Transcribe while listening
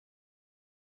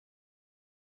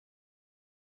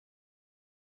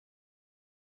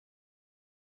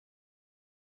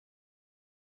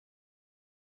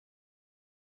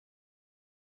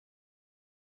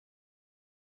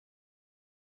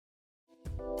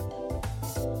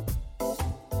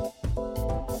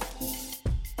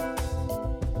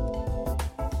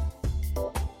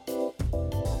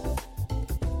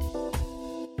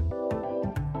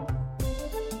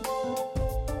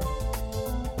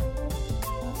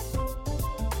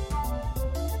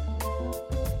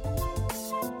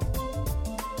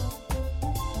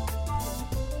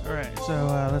Alright,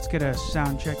 so let's get a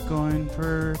sound check going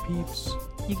for peeps.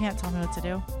 You can't tell me what to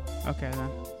do. Okay, then.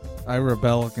 I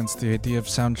rebel against the idea of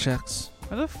sound checks.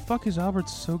 Why the fuck is Albert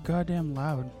so goddamn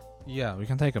loud? Yeah, we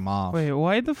can take him off. Wait,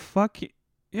 why the fuck...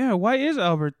 Yeah, why is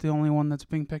Albert the only one that's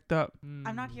being picked up?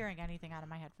 I'm not hearing anything out of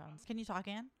my headphones. Can you talk,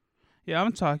 Ann? Yeah,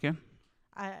 I'm talking.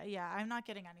 I'm not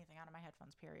getting anything out of my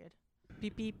headphones, period.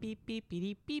 Beep, beep, beep, beep,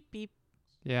 beep, beep, beep.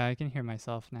 Yeah, I can hear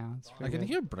myself now. It's I pretty can good.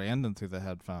 hear Brandon through the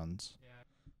headphones.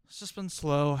 It's just been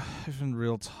slow. I've been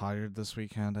real tired this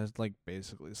weekend. I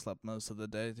basically slept most of the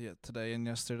day today and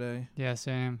yesterday. Yeah,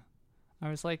 same. I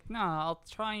was like, I'll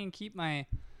try and keep my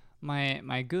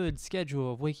good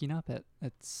schedule of waking up at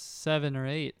 7 or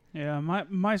 8. Yeah,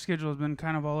 my schedule has been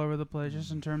kind of all over the place,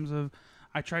 just in terms of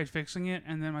I tried fixing it,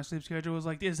 and then my sleep schedule was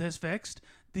like, "Is this fixed?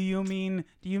 Do you mean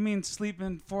sleep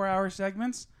in 4-hour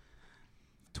segments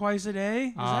twice a day?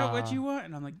 Is that what you want?"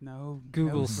 And I'm like, "No."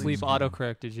 Google no Sleep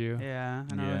autocorrected you. Yeah,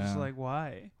 and I was just Yeah. like,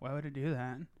 "Why? Why would it do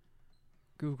that?"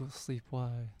 Google Sleep,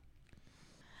 why?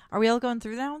 Are we all going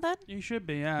through now then? You should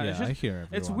be. Yeah, Yeah, it's, I just, hear everyone.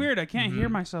 it's weird. I can't hear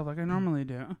Mhm. myself like I normally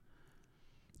do.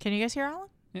 Can you guys hear Alan?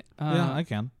 Yeah, I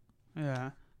can.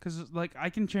 Yeah. Because,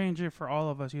 I can change it for all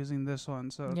of us using this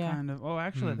one, so Yeah. kind of... Oh,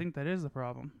 actually, I Hmm. think that is the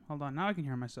problem. Hold on, now I can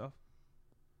hear myself.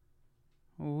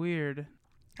 Weird.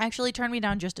 Actually, turn me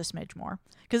down just a smidge more.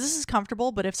 Because this is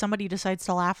comfortable, but if somebody decides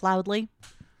to laugh loudly...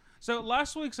 So,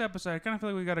 last week's episode, I kind of feel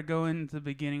like we got to go into the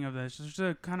beginning of this, just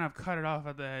to kind of cut it off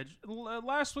at the edge.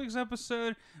 Last week's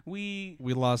episode, we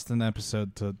lost an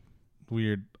episode to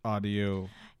weird audio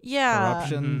Yeah.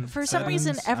 corruption. Mhm. For some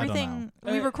reason, settings. I don't everything...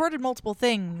 know. We recorded multiple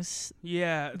things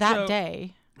Yeah. that so,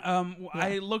 day.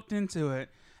 I looked into it.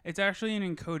 It's actually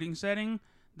an encoding setting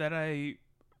that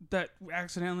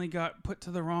accidentally got put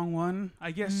to the wrong one. I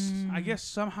guess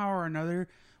somehow or another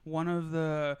one of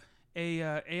the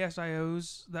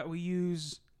ASIOs that we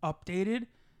use updated,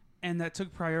 and that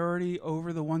took priority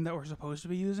over the one that we're supposed to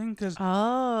be using. Because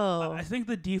Oh. I think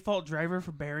the default driver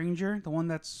for Behringer, the one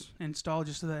that's installed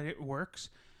just so that it works,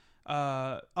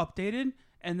 updated.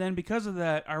 And then because of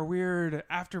that, our weird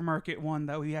aftermarket one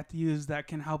that we have to use that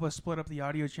can help us split up the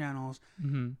audio channels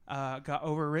got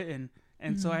overwritten.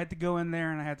 And so I had to go in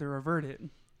there and I had to revert it.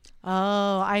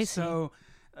 Oh, I see. So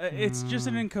it's just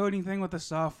an encoding thing with the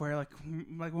software. Like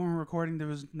when we were recording,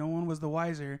 no one was the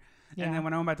wiser. Yeah. And then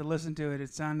when I went back to listen to it,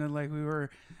 it sounded like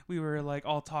we were like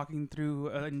all talking through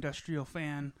an industrial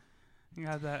fan. You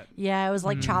got that? Yeah, it was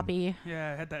like choppy.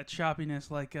 Yeah, it had that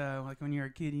choppiness, like when you're a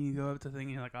kid and you go up to thing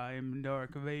and you're like, "I am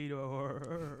Darth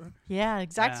Vader." Yeah,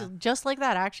 exactly. Yeah. Just like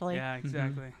that, actually. Yeah,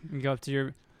 exactly. You go up to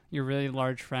your really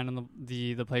large friend on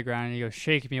the playground and you go,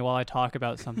 "Shake me while I talk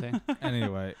about something."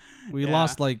 Anyway, we Yeah.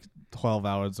 lost 12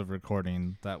 hours of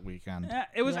recording that weekend. Yeah,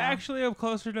 it was Yeah. actually up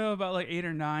closer to about 8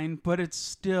 or 9, but it's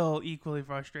still equally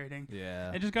frustrating.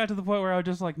 Yeah. It just got to the point where I was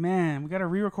just like, man, we got to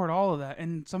re-record all of that.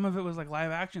 And some of it was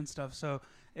live action stuff. So,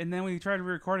 and then we tried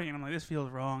re-recording it, and I'm like, this feels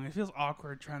wrong. It feels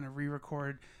awkward trying to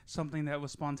re-record something that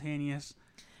was spontaneous.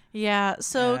 Yeah,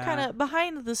 so Yeah. kind of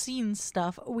behind the scenes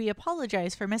stuff, we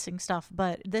apologize for missing stuff,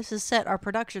 but this has set our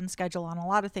production schedule on a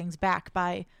lot of things back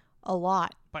by a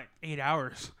lot. By 8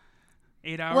 hours.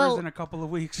 8 hours Well, in a couple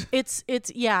of weeks. It's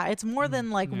more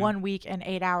than 1 week and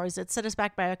 8 hours. It set us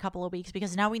back by a couple of weeks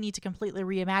because now we need to completely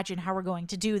reimagine how we're going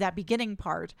to do that beginning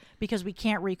part because we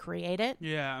can't recreate it.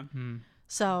 Yeah.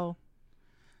 So,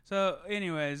 So,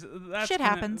 anyways, Shit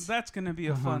happens. That's gonna be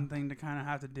a fun thing to kind of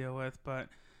have to deal with, but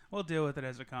we'll deal with it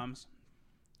as it comes.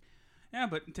 Yeah,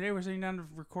 but today we're sitting down to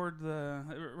record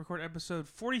episode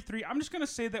 43. I'm just gonna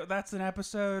say that that's an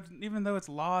episode, even though it's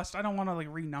lost. I don't want to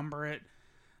renumber it,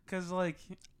 because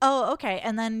oh, okay.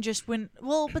 And then just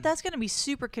but that's going to be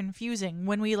super confusing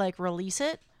when we release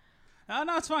it. no,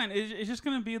 it's fine. It's just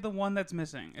gonna be the one that's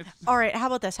missing. All right. How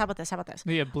about this?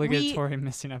 The obligatory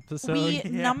missing episode. We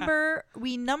Yeah.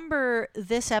 number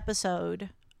this episode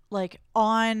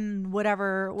on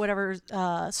whatever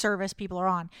service people are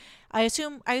on. I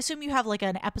assume you have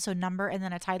an episode number and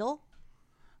then a title.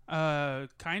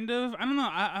 Kind of. I don't know.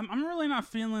 I'm really not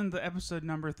feeling the episode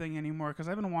number thing anymore because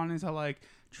I've been wanting to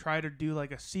try to do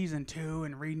a season 2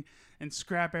 and read and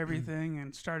scrap everything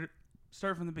and start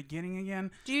from the beginning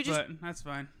again. But that's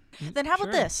fine. Then how about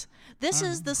Sure. this? This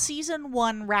is the season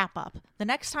 1 wrap up. The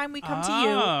next time we come to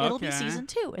you, it'll be okay. season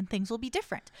 2 and things will be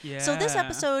different. So this Yeah.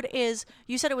 episode is,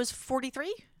 you said it was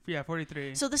 43? Yeah,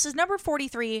 43. So this is number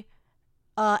 43.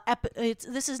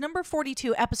 This is number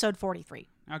 42, episode 43.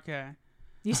 Okay.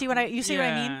 You see what I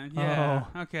mean? Yeah.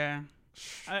 Oh. Okay.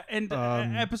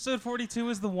 Episode 42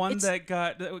 is the one It's- that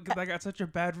got such a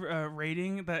bad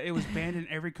rating that it was banned in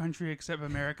every country except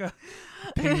America.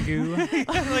 Pingu.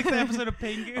 Like the episode of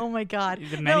Pingu. Oh my god.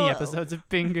 The many No, episodes of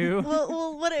Pingu.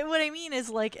 Well, what I mean is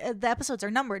like the episodes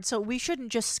are numbered, so we shouldn't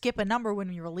just skip a number when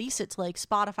we release it to like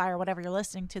Spotify or whatever you're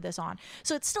listening to this on.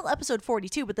 So it's still episode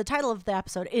 42, but the title of the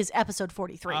episode is episode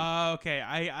 43. Okay.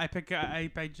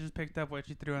 I just picked up what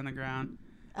you threw on the ground.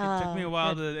 It took me a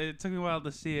while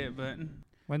to see it, but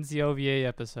When's the OVA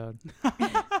episode?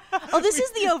 Oh, this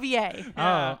is the OVA.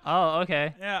 Yeah. Oh,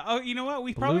 okay. yeah. Oh, you know what?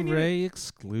 We probably need. Blu-ray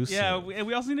exclusive. Yeah,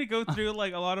 we also need to go through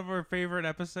like a lot of our favorite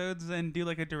episodes and do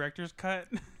like a director's cut.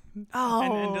 Oh,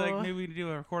 and like maybe we do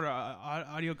a record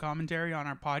audio commentary on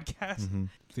our podcast. Mhm.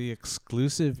 The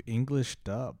exclusive English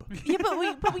dub. yeah,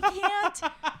 but we can't.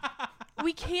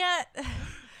 We can't.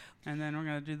 And then we're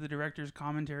gonna do the director's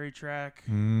commentary track.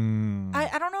 Mm.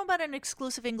 I don't know about an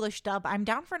exclusive English dub. I'm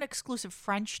down for an exclusive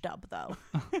French dub though.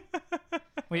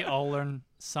 We all learn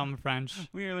some French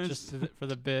We are just for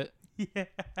the bit. yeah,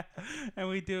 and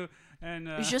we do. And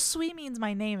Je suis means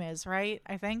my name is, right?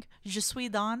 I think Je suis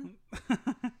Don.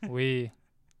 We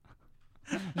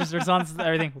just responds to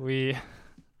everything. We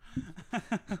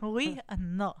Oui,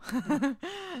 no.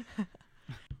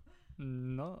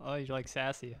 no. Oh, you're like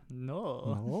sassy. No.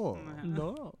 Oh.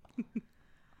 No.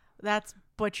 That's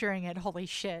butchering it. Holy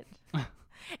shit.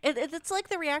 It's like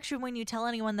the reaction when you tell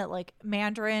anyone that like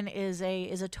Mandarin is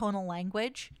a tonal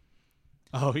language,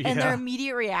 Oh yeah. and their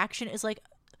immediate reaction is like,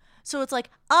 so it's like,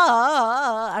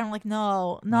 I'm like,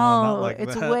 no, not like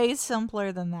it's that. way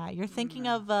simpler than that. You're thinking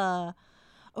of oh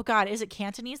god, is it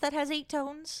Cantonese that has 8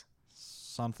 tones?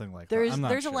 Something like There's that. I'm not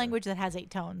there's sure. a language that has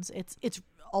 8 tones. It's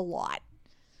a lot.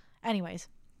 Anyways,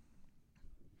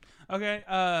 okay,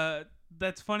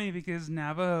 that's funny because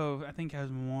Navajo I think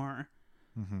has more.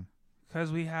 Mhm. Because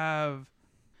we have,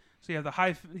 so you have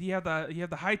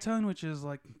the high tone, which is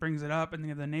like brings it up, and then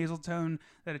you have the nasal tone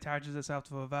that attaches itself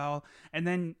to a vowel, and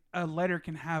then a letter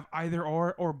can have either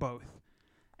or both,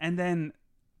 and then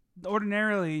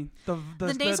ordinarily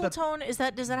the nasal tone does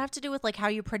that have to do with like how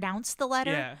you pronounce the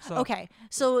letter? Yeah. So, Okay,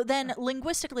 so then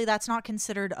linguistically, that's not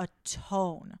considered a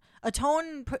tone. A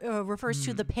tone refers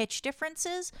to the pitch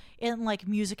differences in like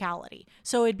musicality.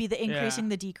 So it'd be the increasing,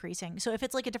 the decreasing. So if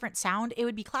it's like a different sound, it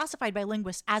would be classified by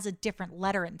linguists as a different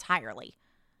letter entirely.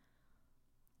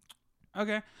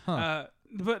 Okay. Huh.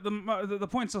 But the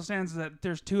point still stands that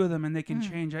there's 2 of them, and they can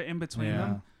change in between Yeah.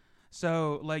 them.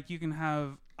 So like you can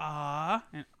have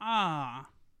and ah.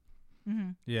 Yeah,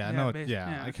 I Yeah, know.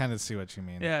 yeah. I kind of see what you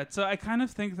mean. Yeah, so I kind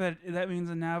of think that means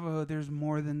in Navajo there's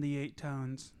more than the 8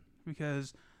 tones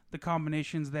because the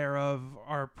combinations thereof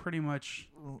are pretty much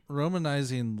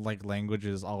Romanizing like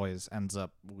languages always ends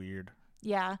up weird.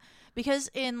 Yeah, because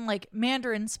in like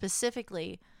Mandarin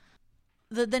specifically,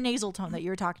 the nasal tone that you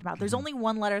were talking about, there's only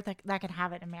one letter that can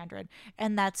have it in Mandarin,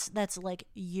 and that's like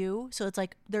U. So it's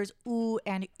like there's U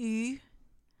and U.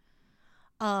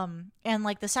 And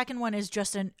like the second one is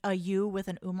just a U with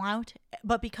an umlaut,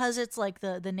 but because it's like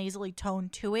the nasally tone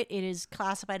to it, it is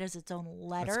classified as its own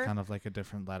letter. That's kind of like a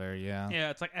different letter. Yeah.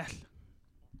 yeah, it's like in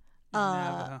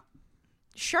Navajo.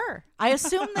 Sure, I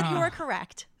assume that you are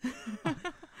correct.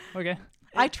 Okay.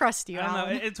 I trust you, I don't know.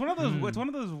 Alan. It's one of those. It's one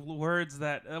of those words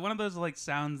that one of those like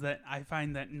sounds that I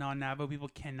find that non-Navajo people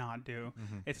cannot do.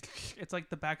 It's like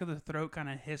the back of the throat kind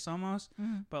of hiss almost,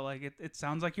 but like it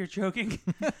sounds like you're choking.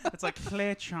 It's like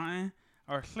chle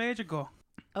or chle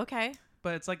Okay.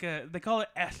 but it's like they call it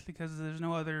S because there's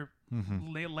no other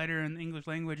letter in the English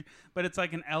language, but it's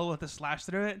like an L with a slash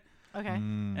through it. Okay.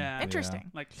 Yeah.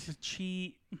 Interesting. Like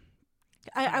chi.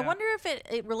 I Yeah. wonder if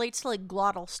it relates to like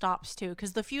glottal stops too,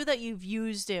 because the few that you've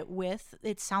used it with,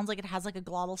 it sounds like it has like a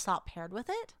glottal stop paired with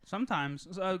it. Sometimes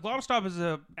glottal stop is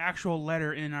a actual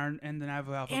letter in the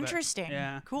Navajo alphabet. Interesting.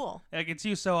 Yeah. Cool. Like it's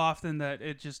used so often that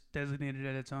it just designated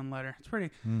it its own letter. It's pretty.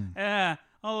 Yeah.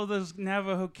 All of those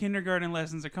Navajo kindergarten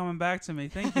lessons are coming back to me.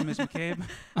 Thank you, Miss McCabe.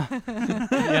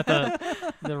 You got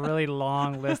the really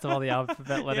long list of all the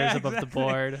alphabet letters Yeah, above the exactly.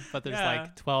 board, but there's Yeah.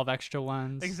 like 12 extra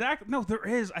ones. Exactly. No, there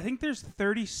is. I think there's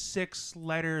 36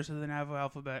 letters of the Navajo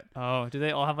alphabet. Oh, do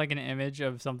they all have like an image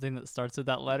of something that starts with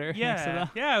that letter? next to Yeah, them?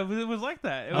 yeah, it was like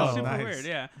that. It was Oh, super nice. weird.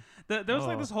 Yeah, there was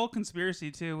like Oh. this whole conspiracy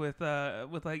too with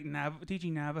like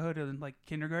teaching Navajo to like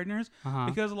kindergartners Uh-huh.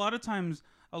 because a lot of times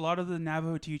a lot of the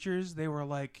Navajo teachers they were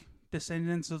like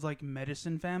descendants of like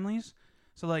medicine families,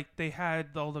 so like they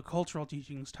had all the cultural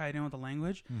teachings tied in with the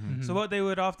language. So what they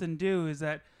would often do is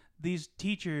that these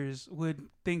teachers would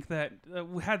think that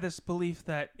had this belief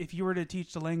that if you were to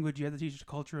teach the language, you had to teach the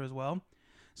culture as well.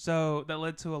 So that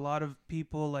led to a lot of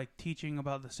people like teaching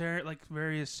about the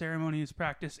various ceremonies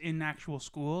practiced in actual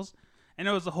schools. And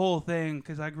it was the whole thing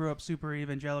because I grew up super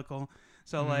evangelical.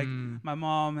 So like my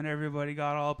mom and everybody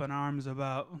got all up in arms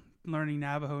about learning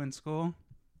Navajo in school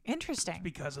Interesting.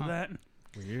 because of that.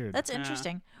 Weird. That's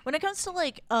interesting. When it comes to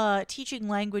like teaching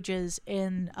languages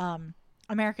in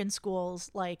American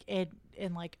schools, like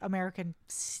in like American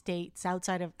states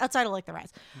outside of like the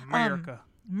rest,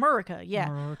 America, yeah.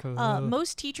 America.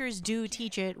 Most teachers do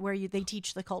teach it where they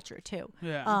teach the culture too.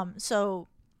 Yeah. So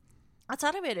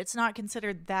outside of it, it's not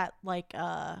considered that like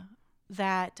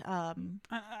that.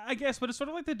 I guess, but it's sort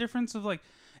of like the difference of like,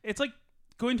 it's like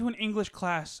going to an English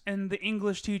class and the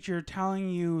English teacher telling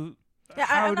you Yeah,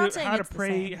 I'm not saying how to it's the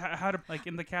pray, same. how to like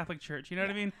in the Catholic Church. You know what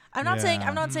I mean? I'm not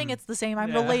saying it's the same. I'm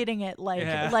Yeah. relating it like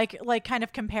Yeah. like kind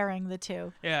of comparing the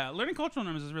two. Yeah, learning cultural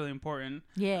norms is really important.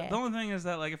 Yeah. The only thing is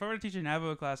that like if I were to teach a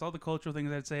Navajo class, all the cultural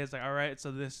things I'd say is like, all right,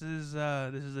 so this is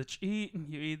a cheat.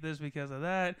 You eat this because of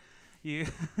that. You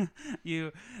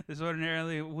this is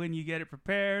ordinarily when you get it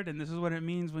prepared, and this is what it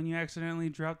means when you accidentally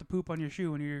drop the poop on your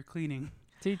shoe when you're cleaning.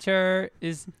 Teacher,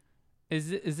 is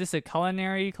this a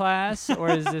culinary class or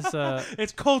is this a?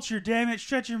 It's culture, damn it!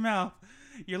 Shut your mouth.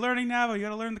 You're learning Navajo. You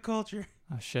gotta learn the culture.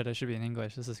 Oh shit! I should be in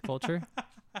English. This is culture.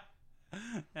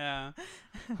 Yeah.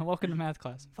 Welcome to math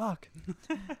class. Fuck.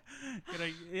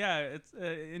 It's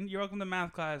and you're welcome to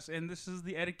math class, and this is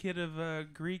the etiquette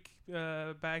of Greek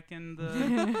back in the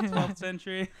 12th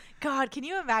century. God, can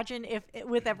you imagine if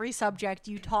with every subject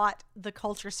you taught the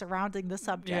culture surrounding the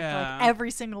subject, Yeah. like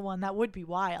every single one? That would be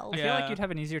wild. I feel Yeah. like you'd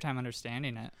have an easier time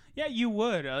understanding it. Yeah, you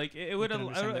would like it would can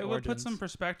understand the it would put origins. some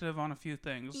perspective on a few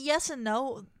things. Yes and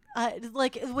no.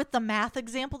 Like with the math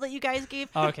example that you guys gave,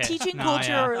 Oh, okay. teaching No,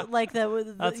 culture yeah. like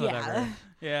the That's yeah. whatever.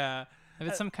 Yeah. If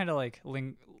it's some kind of like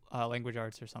language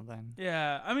arts or something.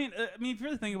 Yeah, I mean, if you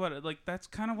really think about it, like that's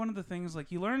kind of one of the things.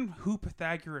 Like you learn who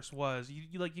Pythagoras was.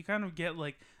 You kind of get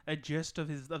like a gist of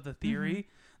the theory.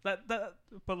 That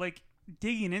but like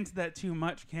digging into that too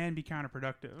much can be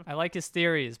counterproductive. I like his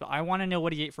theories, but I want to know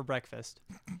what he ate for breakfast.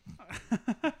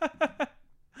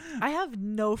 I have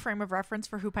no frame of reference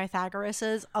for who Pythagoras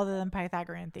is other than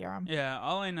Pythagorean theorem. Yeah,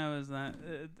 all I know is that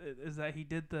he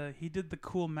did the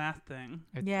cool math thing.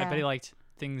 I Yeah. bet he liked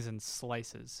things in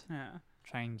slices, Yeah.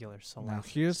 triangular Now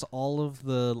slices. here's all of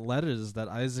the letters that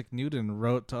Isaac Newton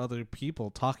wrote to other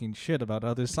people talking shit about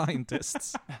other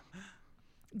scientists.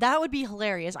 That would be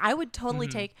hilarious. I would totally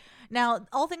take. Now,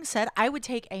 all things said, I would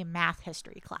take a math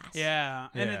history class. Yeah,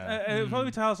 and Yeah. it would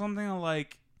probably tell something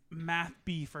like math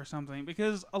beef or something,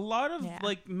 because a lot of Yeah.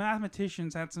 like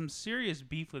mathematicians had some serious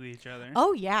beef with each other.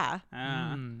 Oh yeah.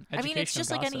 Yeah. I mean, it's Educational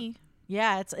just like gossip. any.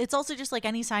 Yeah, it's also just like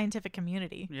any scientific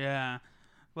community. Yeah.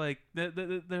 Like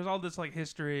there's all this like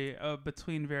history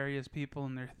between various people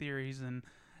and their theories, and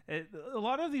a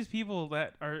lot of these people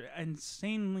that are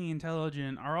insanely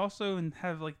intelligent are also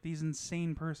have like these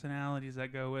insane personalities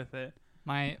that go with it.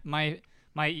 My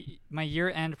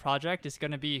year-end project is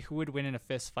gonna be who would win in a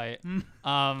fist fight,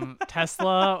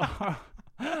 Tesla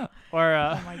or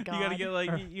Oh my god. You gotta get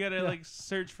like you gotta like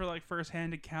search for like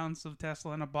first-hand accounts of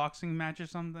Tesla in a boxing match or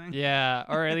something. yeah,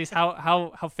 or at least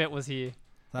how fit was he?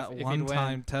 That If he'd one win.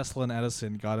 time Tesla and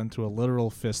Edison got into a literal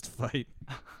fist fight.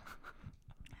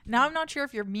 Now I'm not sure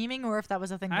if you're memeing or if that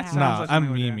was a thing that That happened. sounds Nah, like I'm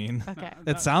something we memeing. Okay.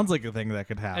 It sounds like a thing that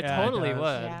could happen. It Yeah, it totally does.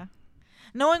 would. Yeah.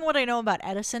 Knowing what I know about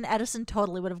Edison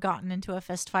totally would have gotten into a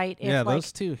fist fight if Yeah, like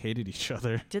those two hated each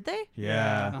other. did they?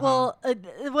 Yeah. Uh-huh. Well,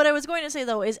 what I was going to say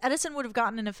though is Edison would have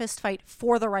gotten in a fist fight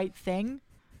for the right thing,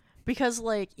 because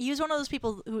like he was one of those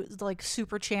people who's like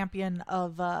super champion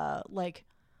of like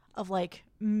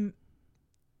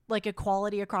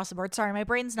equality across the board. Sorry, my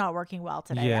brain's not working well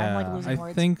today. Yeah, I'm like losing I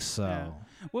words. think so. Yeah.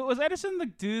 Was Edison the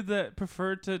dude that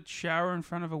preferred to shower in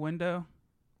front of a window?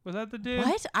 Was that the dude?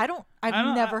 What? I've I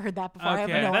don't- never heard that before. I have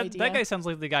Okay. no that, idea. that guy sounds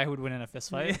like the guy who would win in a fist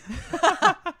fight.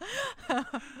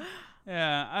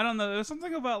 Yeah, I don't know. There was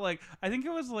something about like I think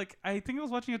I was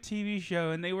watching a TV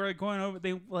show, and they were going over.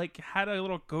 They like had a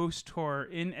little ghost tour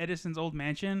in Edison's old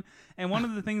mansion, and one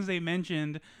of the things they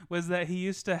mentioned was that he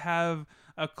used to have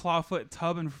a clawfoot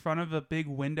tub in front of a big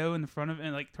window in the front of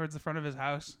and like towards the front of his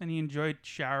house, and he enjoyed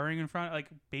showering in front, like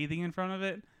bathing in front of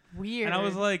it. Weird. And I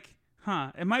was like,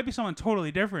 huh, it might be someone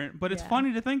totally different, but it's Yeah.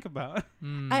 funny to think about.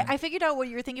 I figured out what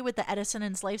you're thinking with the Edison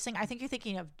and slaves thing. I think you're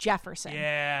thinking of Jefferson.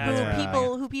 Yeah, Who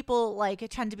Yeah. people like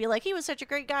tend to be like he was such a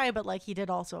great guy, but like he did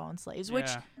also own slaves, which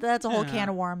Yeah. that's a whole Yeah. can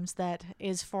of worms that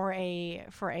is for a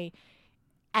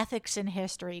ethics and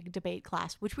history debate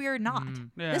class, which we are not.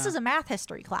 Yeah. This is a math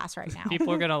history class right now.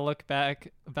 People are gonna look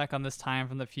back on this time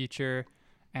from the future,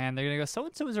 and they're gonna go, so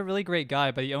and so was a really great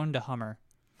guy, but he owned a Hummer.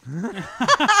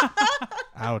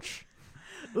 Ouch.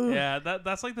 Yeah,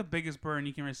 that's like the biggest burn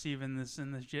you can receive in this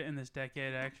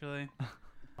decade, actually.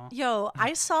 Yo,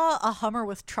 I saw a Hummer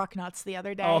with truck nuts the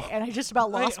other day, Oh. and I just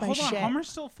about Wait, lost my hold on, shit. Hummers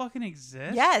still fucking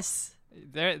exist? Yes.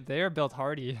 They're built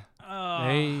hardy.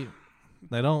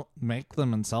 They don't make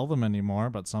them and sell them anymore,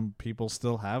 but some people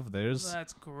still have theirs.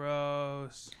 That's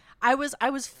gross. I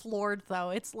was floored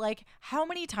though. It's like, how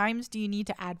many times do you need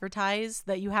to advertise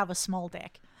that you have a small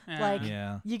dick? Like,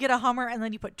 Yeah. you get a Hummer and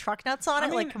then you put truck nuts on I it.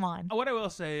 mean, Like, come on. What I will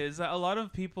say is that a lot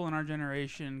of people in our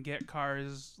generation get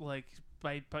cars like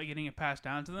by getting it passed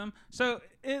down to them. So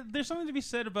there's something to be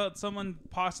said about someone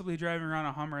possibly driving around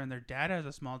a Hummer and their dad has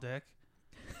a small dick.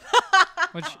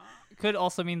 Which could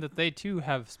also mean that they too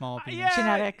have small penis. Yeah,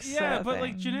 Genetics, Yeah, but thing.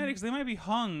 like genetics, they might be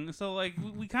hung. So like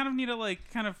we kind of need to like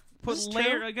kind of put This is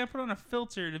layer. true. I gotta put on a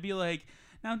filter to be like,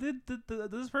 now does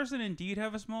this person indeed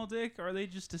have a small dick, or are they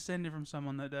just descended from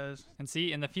someone that does? And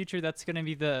see, in the future, that's going to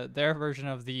be their version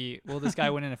of the, will this guy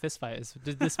win in a fist fight?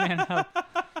 Did this man have,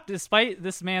 despite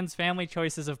this man's family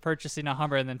choices of purchasing a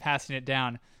Hummer and then passing it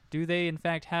down, do they in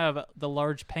fact have the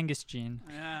large Pengus gene?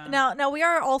 Yeah. Now we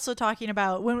are also talking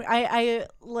about when I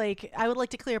would like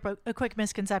to clear up a quick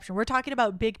misconception. We're talking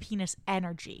about big penis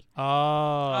energy. Oh.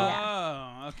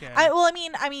 Oh, okay.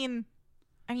 I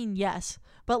mean, yes,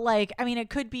 but like, I mean, it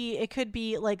could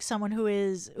be like someone who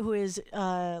is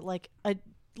like a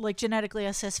genetically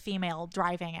a cis female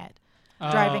driving it.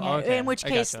 Okay. In which I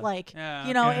case, gotcha. like, Yeah,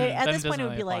 you know, okay. at Then this it point, it doesn't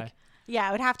would be really like, yeah,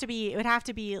 it would have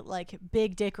to be like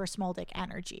big dick or small dick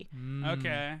energy.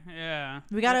 Okay, yeah.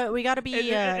 We gotta be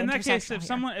In that case,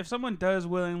 intersectional here. if someone does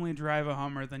willingly drive a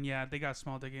Hummer, then yeah, they got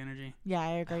small dick energy. Yeah,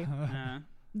 I agree. Yeah,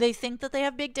 They think that they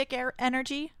have big dick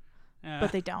energy, yeah.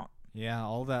 but they don't. Yeah,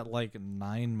 all that like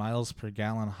 9 miles per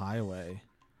gallon highway.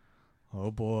 Oh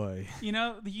boy. You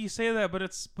know, you say that,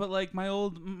 but like my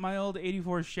old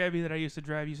 '84 Chevy that I used to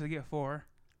drive used to get 4.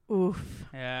 Oof,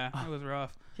 Yeah, it was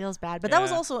rough. feels bad. But Yeah.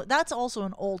 that's also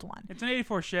an old one. It's an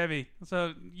 '84 Chevy,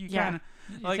 so you Yeah. kind of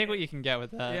You like take what you can get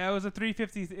with that. yeah. It was a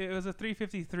 350. It was a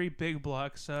 353 big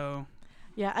block. So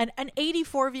Yeah, an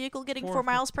 84 vehicle getting 4 4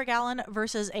 miles per gallon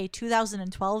versus a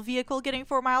 2012 vehicle getting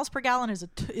 4 miles per gallon is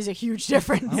a huge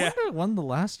difference. I Yeah. wonder when the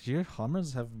last year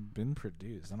Hummers have been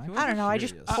produced. I'm I don't know. I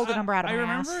just curious. pulled a number out of I my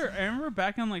remember. ass. I remember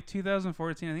back in like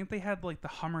 2014. I think they had like the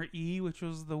Hummer E, which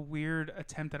was the weird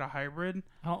attempt at a hybrid.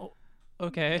 Oh,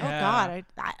 okay. Oh Yeah.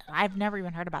 God, I've never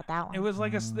even heard about that one. It was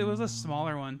like it was a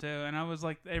smaller one too, and I was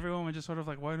like, everyone was just sort of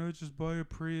like, why not just buy a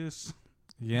Prius?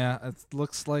 Yeah, it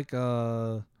looks like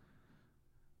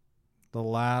the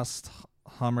last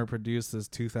Hummer produced is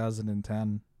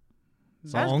 2010.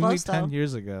 So That was only close, 10 though.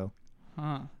 years ago.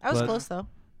 Huh. I was but- close though.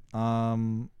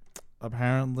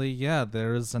 Apparently, yeah,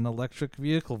 there is an electric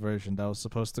vehicle version that was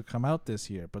supposed to come out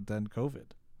this year, but then COVID.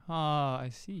 Oh, I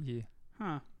see.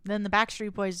 Huh? Then the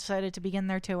Backstreet Boys decided to begin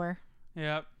their tour.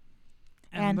 Yep.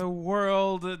 And- And the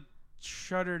world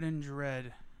shuddered in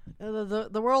dread.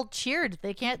 The world cheered.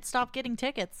 They can't stop getting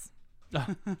tickets.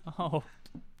 Oh.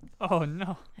 Oh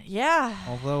no. Yeah.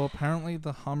 Although apparently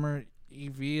the Hummer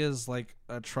EV is like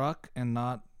a truck and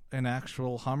not an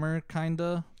actual Hummer,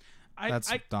 kinda.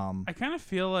 That's dumb. I kind of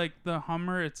feel like the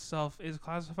Hummer itself is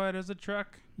classified as a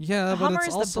truck. Yeah, The but Hummer it's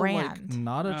is the also like brand.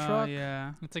 not a truck.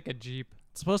 Yeah. It's like a Jeep.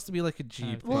 It's supposed to be like a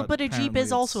Jeep. Well, but a Jeep apparently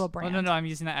is also a it's- brand. Oh no, I'm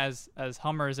using that as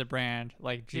Hummer is a brand,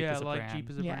 like Jeep Yeah, is a like brand. Jeep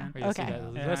is a Yeah. brand. Where you see Okay.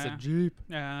 that, Yeah. That's a Jeep.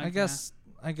 Yeah. I okay.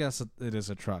 guess it is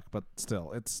a truck, but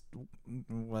still, it's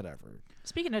whatever.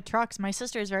 Speaking of trucks, my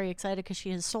sister is very excited because she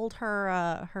has sold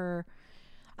her her.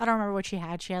 I don't remember what she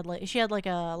had. She had like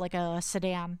a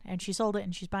sedan, and she sold it,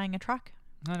 and she's buying a truck.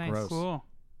 Oh, nice. Gross. Cool.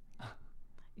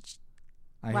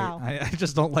 Wow. I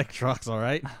just don't like trucks. All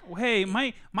right. Hey,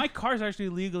 my car's actually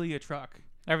legally a truck.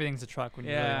 Everything's a truck when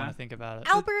you really Yeah. want to think about it.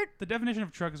 Albert, The definition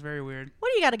of truck is very weird. what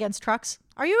do you got against trucks?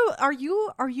 Are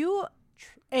you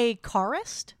a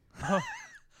carist?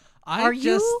 I Are just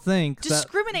you think that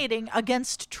Discriminating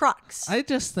against trucks. I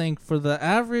just think for the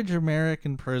average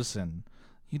American person,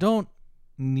 you don't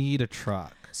need a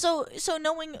truck. So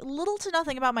knowing little to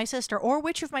nothing about my sister or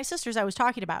which of my sisters I was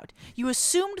talking about, you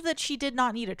assumed that she did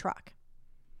not need a truck.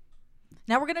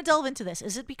 Now we're going to delve into this.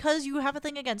 Is it because you have a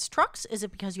thing against trucks? Is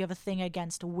it because you have a thing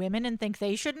against women and think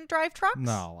they shouldn't drive trucks?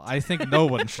 No, I think no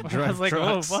one should I drive was like,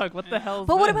 trucks. oh fuck, what the hell? Is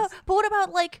But what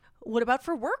this? about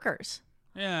for workers?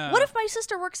 Yeah. What if my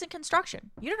sister works in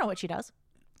construction? You don't know what she does.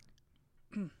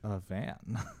 A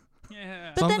van.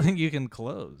 Yeah. But then- Something you can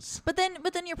close. But then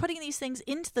you're putting these things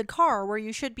into the car where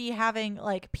you should be having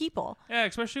like people. Yeah,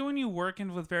 especially when you work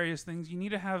with various things, you need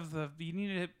to have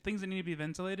things that need to be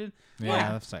ventilated.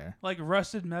 Yeah, that's fair. Like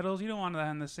rusted metals, you don't want that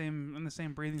in the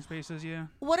same breathing space as you.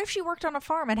 What if she worked on a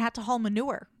farm and had to haul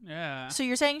manure? Yeah. So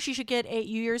you're saying she should get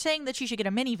you're saying that she should get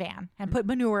a minivan and put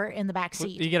manure in the back You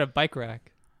seat. get a bike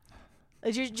rack.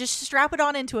 Just strap it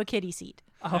on into a kiddie seat.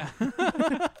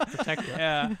 Protect it.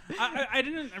 Yeah, I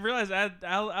didn't realize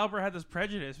Albert had this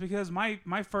prejudice because my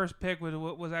first pick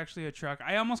was actually a truck.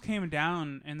 I almost came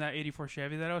down in that '84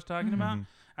 Chevy that I was talking about.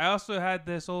 I also had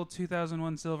this old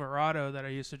 2001 Silverado that I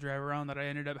used to drive around that I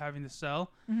ended up having to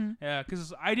sell. Yeah,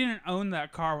 because I didn't own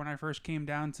that car when I first came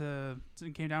down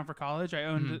for college.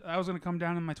 I was going to come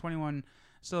down in my 21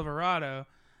 Silverado.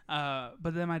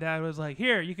 But then my dad was like,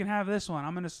 "Here, you can have this one.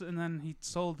 I'm gonna," and then he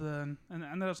sold and then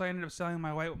I ended up selling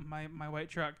my white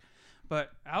truck.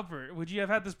 But Albert, would you have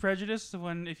had this prejudice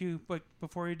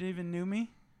before you even knew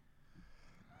me?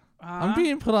 I'm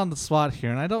being put on the spot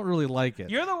here, and I don't really like it.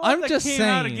 You're the one I'm that just came saying.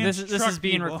 out against This truck is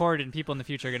being people. recorded, and people in the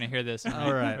future are going to hear this. and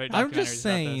All right. write I'm documentaries just about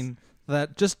saying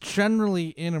that just generally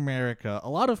in America, a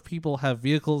lot of people have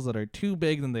vehicles that are too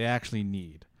big than they actually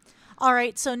need. All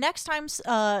right, so next time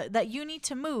that you need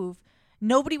to move,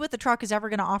 nobody with the truck is ever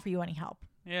going to offer you any help.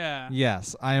 Yeah.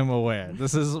 Yes, I am aware.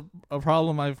 This is a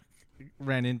problem I've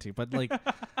ran into, but like,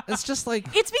 it's just like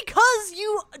It's because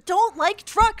you don't like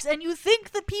trucks and you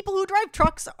think the people who drive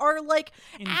trucks are like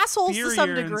assholes to some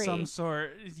Inferior in degree. some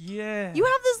sort. Yeah. You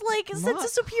have this like sense Not- of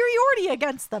superiority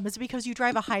against them. Is it because you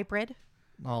drive a hybrid?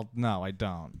 well, no, I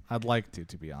don't. I'd like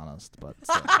to be honest, but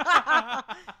still.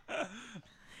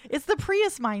 It's the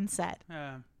Prius mindset.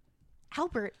 Yeah.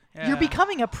 Albert, Yeah. you're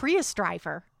becoming a Prius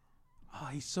driver. Oh,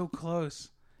 he's so close.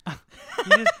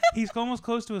 He's almost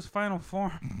close to his final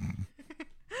form.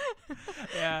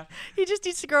 Yeah. He just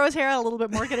needs to grow his hair out a little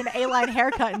bit more, get an A-line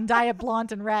haircut, and dye it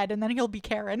blonde and red, and then he'll be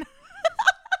Karen.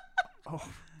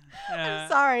 Yeah.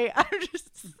 Sorry,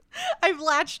 I've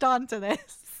latched onto this.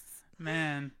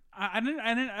 Man, I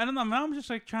don't know. Now I'm just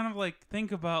like trying to like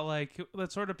think about like the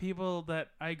sort of people that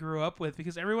I grew up with,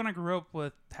 because everyone I grew up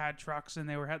with had trucks and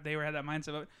they had that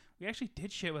mindset. But we actually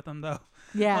did shit with them though.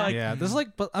 Yeah. Like- Yeah, there's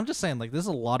like, but I'm just saying, like, there's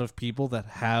a lot of people that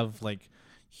have like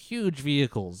huge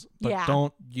vehicles but Yeah.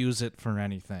 don't use it for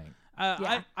anything.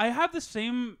 Yeah. I have the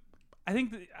same. I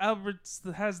think that Albert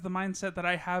has the mindset that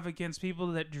I have against people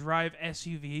that drive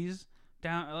SUVs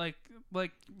down like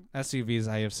SUVs,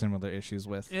 I have similar issues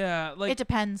with. yeah like It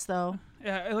depends, though.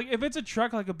 yeah, like if it's a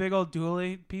truck like a big old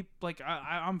dually,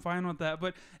 I'm fine with that.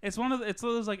 But it's it's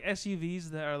those like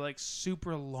SUVs that are like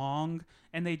super long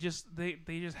and they just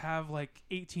have like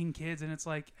 18 kids, and it's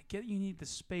like, I get you need the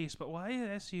space, but why an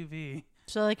SUV?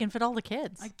 So they can fit all the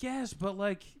kids. I guess, but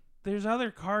like there's other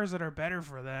cars that are better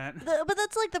for that. But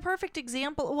that's like the perfect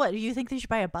example. What, do you think they should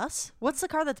buy a bus? What's the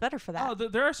car that's better for that? Oh,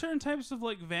 there are certain types of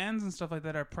like vans and stuff like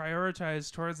that are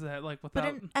prioritized towards that, like but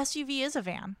without. an SUV is a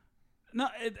van. No,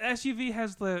 SUV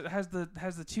has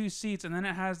the two seats, and then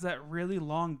it has that really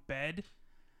long bed.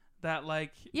 That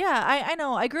like Yeah, I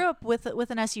know. I grew up with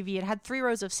an SUV. It had 3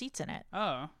 rows of seats in it.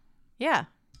 oh Yeah.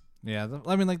 Yeah,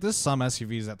 I mean, like, there's some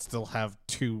SUVs that still have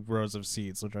 2 rows of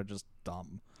seats, which are just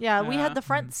dumb. Yeah, we Yeah. had the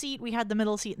front seat, we had the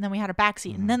middle seat, and then we had a back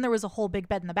seat. And then there was a whole big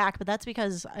bed in the back. But that's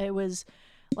because it was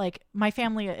like my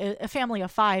family, a family of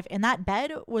 5, and that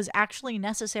bed was actually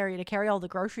necessary to carry all the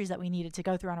groceries that we needed to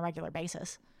go through on a regular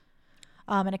basis.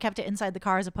 And it kept it inside the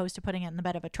car as opposed to putting it in the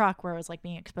bed of a truck where it was like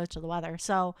being exposed to the weather.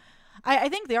 So I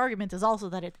think the argument is also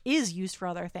that it is used for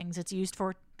other things. It's used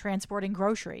for transporting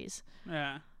groceries.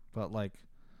 yeah. But like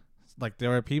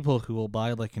there are people who will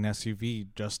buy like an SUV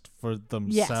just for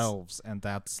themselves, and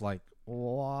that's like,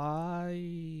 why?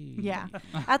 Yeah.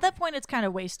 At that point, it's kind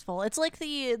of wasteful. It's like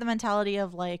the mentality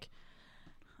of like,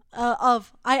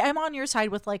 I'm on your side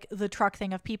with like the truck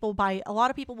thing of a lot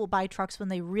of people will buy trucks when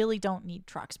they really don't need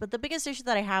trucks. But the biggest issue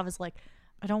that I have is like,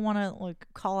 I don't want to like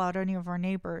call out any of our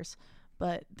neighbors,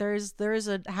 but there's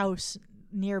a house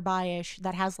nearby-ish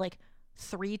that has like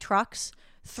 3 trucks,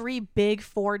 3 big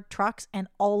Ford trucks, and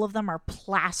all of them are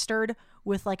plastered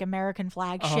with like American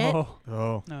flag shit.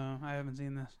 Oh. No, I haven't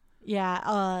seen this.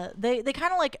 Yeah, they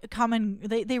kind of like come and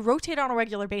they rotate on a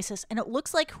regular basis, and it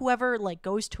looks like whoever like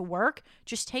goes to work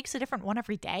just takes a different one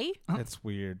every day. It's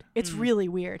weird. It's really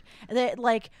weird.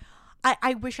 Like,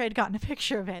 I wish I had gotten a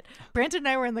picture of it. Brandon and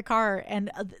I were in the car,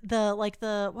 and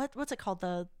what's it called,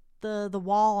 the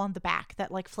wall on the back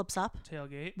that like flips up,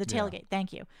 Tailgate. the tailgate.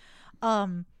 Thank you.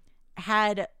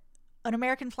 Had an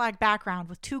American flag background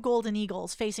with 2 golden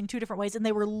eagles facing 2 different ways, and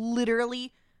they were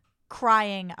literally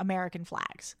crying American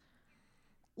flags.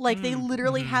 Like they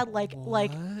literally had like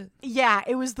yeah,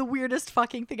 it was the weirdest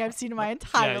fucking thing I've seen in my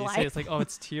entire Yeah, you life. say it's like, oh,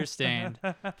 it's tear stained,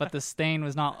 but the stain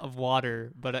was not of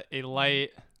water, but a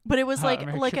light. But it was like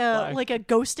American like a flag. like a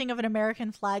ghosting of an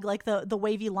American flag, like the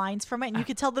wavy lines from it, and you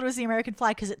could tell that it was the American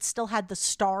flag because it still had the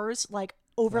stars like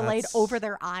overlaid That's- over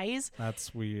their eyes.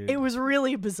 That's weird. It was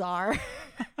really bizarre.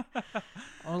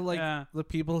 Or like the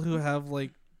people who have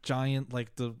like giant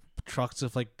like the trucks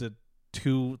with like the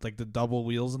double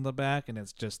wheels in the back, and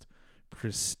it's just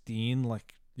pristine.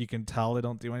 Like you can tell they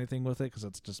don't do anything with it because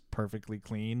it's just perfectly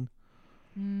clean.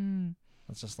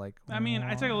 It's just like. I mean,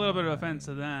 I take a little bit of offense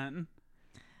to that.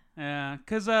 Yeah,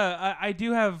 because I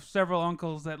do have several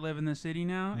uncles that live in the city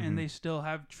now, and they still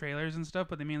have trailers and stuff,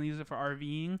 but they mainly use it for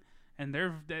RVing, and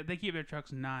they keep their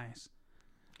trucks nice.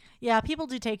 Yeah, people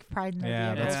do take pride in their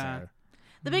Yeah, vehicles. that's fair.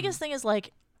 The biggest thing is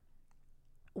like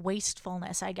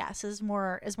wastefulness, I guess, is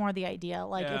more the idea.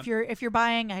 Like if you're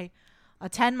buying a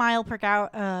 10 mile per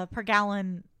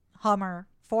gallon Hummer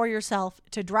for yourself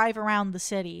to drive around the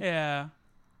city. Yeah.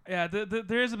 Yeah,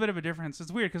 there is a bit of a difference.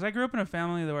 It's weird because I grew up in a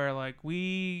family where like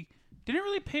we didn't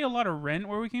really pay a lot of rent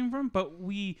where we came from, but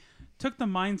we took the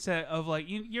mindset of like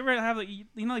you ever have like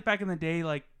like back in the day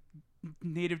like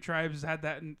native tribes had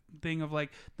that thing of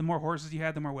like the more horses you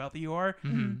had, the more wealthy you are.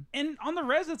 And on the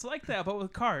res, it's like that, but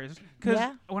with cars.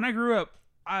 Because when I grew up,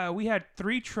 we had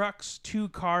 3 trucks, 2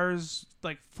 cars,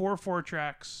 like 4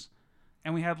 tracks,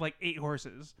 and we had like 8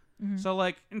 horses. So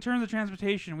like in terms of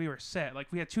transportation, we were set. Like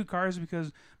we had 2 cars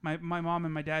because my mom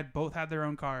and my dad both had their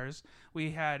own cars. We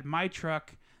had my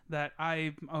truck that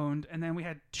I owned, and then we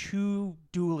had 2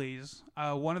 dualies.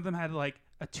 One of them had like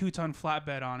a 2-ton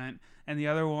flatbed on it, and the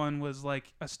other one was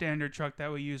like a standard truck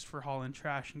that we used for hauling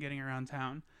trash and getting around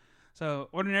town. So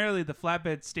ordinarily the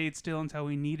flatbed stayed still until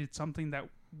we needed something that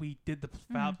we did the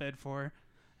flatbed for,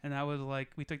 and that was like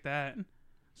we took that.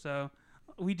 So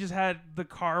we just had the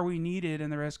car we needed,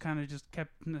 and the rest kind of just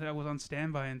that was on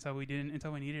standby until we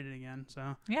needed it again.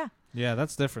 So Yeah,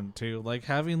 that's different too. Like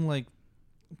having like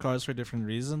cars for different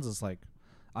reasons is like,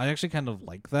 I actually kind of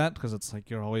like that because it's like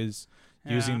you're always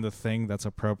using the thing that's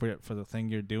appropriate for the thing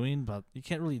you're doing, but you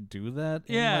can't really do that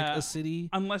in like a city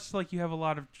unless like you have a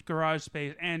lot of garage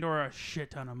space and or a shit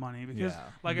ton of money because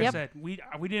like I said, we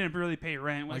didn't really pay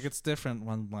rent. Like it's different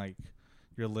when like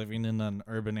you're living in an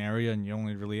urban area and you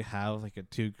only really have like a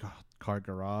 2-car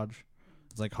garage.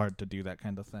 It's like hard to do that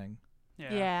kind of thing.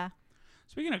 Yeah.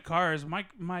 Speaking of cars,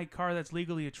 my car that's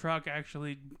legally a truck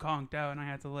actually conked out, and I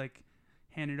had to like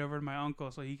hand it over to my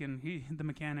uncle so he the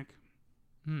mechanic.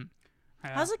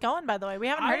 How's it going, by the way? We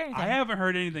haven't heard anything. I haven't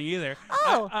heard anything either.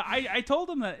 Oh. I told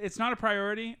him that it's not a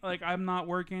priority. Like, I'm not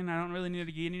working. I don't really need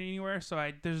to get anywhere,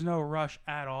 so there's no rush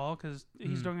at all because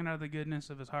he's doing it out of the goodness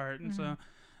of his heart. And so,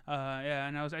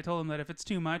 and I told him that if it's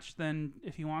too much, then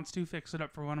if he wants to fix it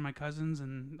up for one of my cousins,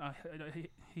 and I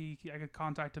could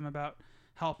contact him about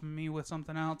helping me with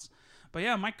something else. But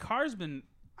yeah, my car's been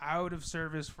out of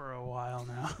service for a while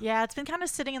now. Yeah, it's been kind of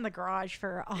sitting in the garage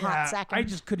for a hot second. I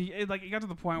just couldn't. It got to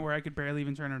the point where I could barely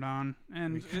even turn it on,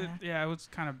 and it was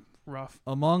kind of rough.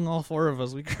 Among all 4 of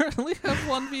us, we currently have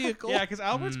 1 vehicle. Yeah, because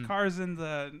Albert's car's in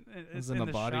the in a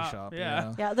body shop.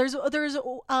 Yeah, there's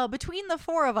between the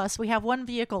 4 of us, we have 1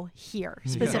 vehicle here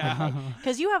specifically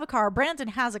because you have a car, Brandon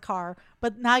has a car,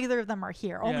 but neither of them are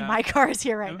here. Only my car is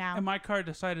here right now. And my car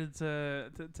decided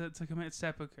to commit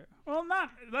seppuku. Well,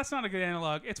 that's not a good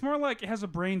analog. It's more like it has a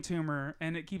brain tumor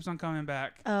and it keeps on coming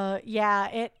back.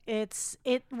 It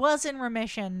was in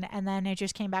remission and then it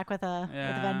just came back with a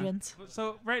vengeance.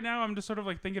 So right now I'm just sort of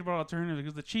like thinking about alternatives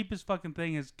because the cheapest fucking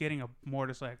thing is getting a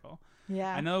motorcycle.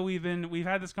 Yeah. I know we've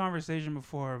had this conversation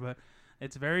before, but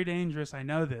it's very dangerous. I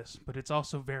know this, but it's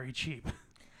also very cheap.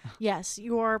 Yes,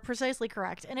 you're precisely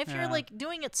correct. And if you're like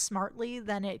doing it smartly,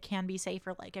 then it can be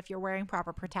safer. Like if you're wearing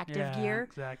proper protective gear.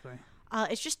 Exactly.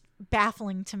 It's just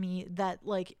baffling to me that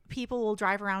like people will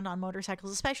drive around on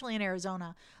motorcycles, especially in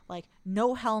Arizona, like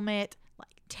no helmet,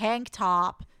 like tank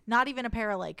top, not even a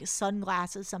pair of like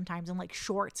sunglasses sometimes, and like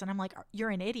shorts. And I'm like, you're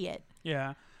an idiot.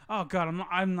 Yeah. Oh God,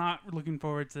 I'm not looking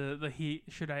forward to the heat.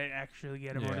 Should I actually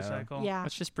get a motorcycle? Yeah.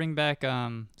 Let's just bring back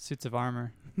suits of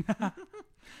armor.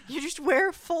 You just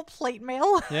wear full plate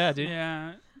mail. Yeah, dude.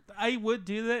 Yeah. I would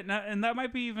do that, and that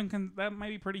might be that might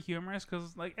be pretty humorous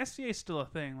because like SCA is still a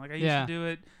thing. Like I used to do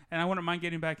it, and I wouldn't mind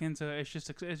getting back into it. It's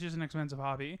just an expensive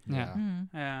hobby. Yeah.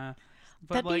 Yeah.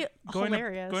 But That'd be going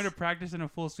hilarious. going to practice in a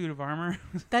full suit of armor.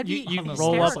 That'd You, be you hysterical.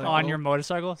 roll up hysterical. on your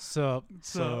motorcycle. So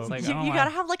So it's like, You, oh you my.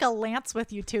 gotta have like a lance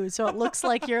with you too, so it looks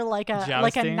like you're like a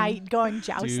Jousting? knight going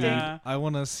jousting. Dude, Yeah. I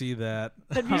want to see that.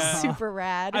 That'd be Yeah. super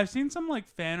rad. I've seen some like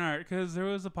fan art because there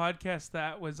was a podcast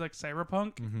that was like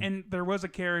cyberpunk, and there was a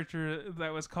character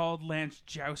that was called Lance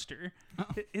Jouster.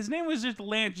 His name was just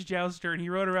Lance Jouster, and he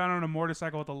rode around on a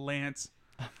motorcycle with a lance.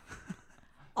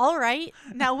 All right,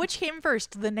 now which came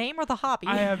first, the name or the hobby?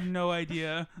 I have no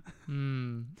idea.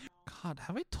 God,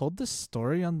 have I told this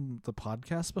story on the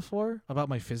podcast before about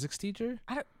my physics teacher?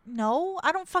 I don't know.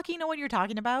 I don't fucking know what you're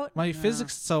talking about. My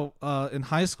physics. So, in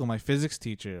high school, my physics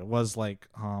teacher was like,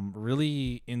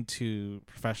 really into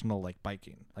professional like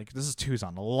biking. Like this is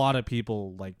Tucson. A lot of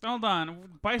people like Hold on,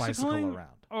 bicycle bicycling around,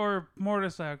 or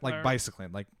motorcycle? like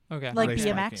bicycling, like Okay. Like race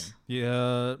BMX? biking.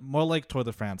 Yeah, more like Tour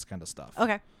de France kind of stuff.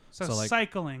 Okay. So, so, like,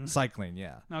 cycling. Cycling,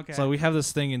 yeah. Okay. So we have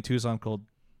this thing in Tucson called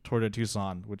Tour de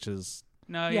Tucson, which is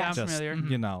No, yeah, Yeah. I'm just familiar.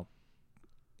 you know,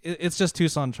 it's just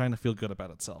Tucson trying to feel good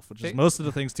about itself, which is Fi- most of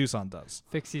the things Tucson does.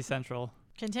 Fixie Central.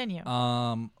 Continue.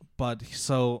 But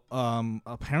so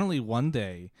apparently one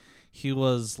day he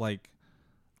was like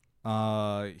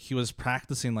he was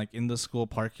practicing like in the school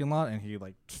parking lot, and he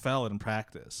like fell in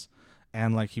practice,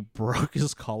 and like he broke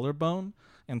his collarbone,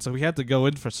 and so he had to go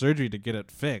in for surgery to get it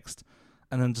fixed.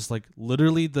 And then just like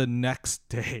literally the next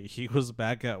day he was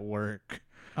back at work.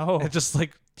 Oh. And just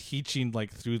like teaching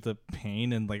like through the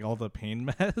pain and like all the pain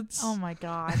meds. Oh my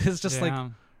god. It's just like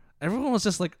Damn. everyone was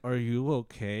just like, "Are you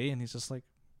okay?" And he's just like,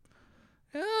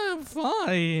 "Yeah, I'm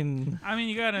fine." I mean,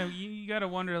 you gotta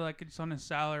wonder, like, it's on his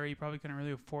salary, he probably couldn't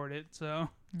really afford it. So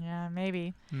Yeah,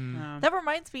 maybe. Hmm. That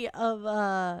reminds me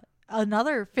of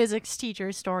another physics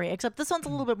teacher story, except this one's a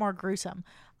little bit more gruesome.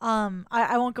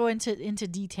 I won't go into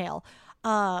detail.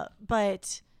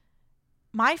 But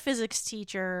my physics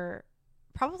teacher,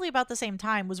 probably about the same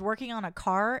time, was working on a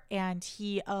car, and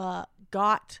he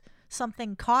got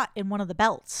something caught in one of the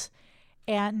belts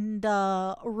and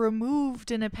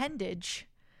removed an appendage.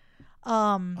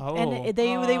 And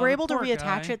they were able to poor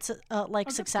reattach guy. it like Oh, good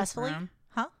for successfully. him.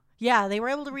 Huh? Yeah, they were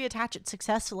able to reattach it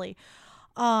successfully.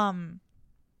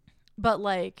 But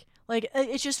like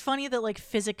it's just funny that like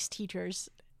physics teachers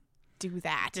do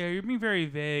that. Yeah, you're being very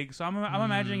vague. So I'm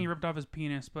imagining he ripped off his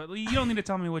penis, but you don't need to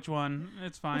tell me which one.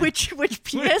 It's fine. Which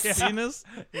penis? Yeah. Penis?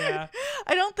 Yeah.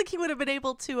 I don't think he would have been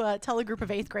able to tell a group of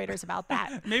 8th graders about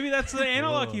that. Maybe that's the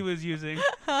analog he was using.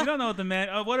 You don't know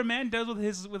what what a man does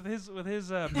with his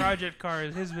project car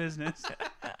is his business.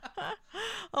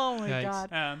 Oh my Yikes.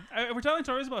 god. We're telling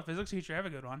stories about physics teacher. I have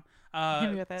a good one.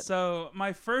 Hit me with it. So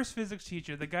my first physics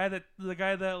teacher, the guy that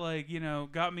like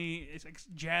got me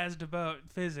jazzed about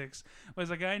physics, was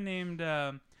a guy named.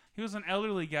 He was an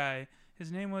elderly guy.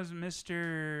 His name was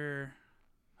Mr.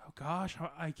 Oh gosh,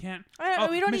 I can't.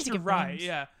 We don't Mr. need to give Rye. names.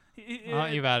 Yeah. Oh,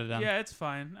 you've added him. Yeah, it's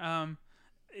fine.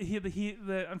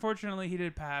 Unfortunately he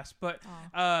did pass, but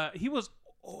he was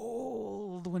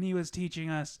old when he was teaching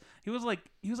us. He was like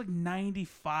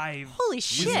 95. Holy When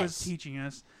shit. he was teaching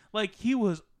us. Like he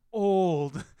was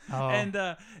old. Oh. And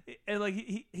like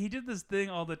he did this thing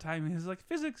all the time. He was like,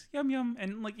 physics, yum yum,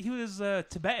 and like he was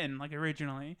Tibetan like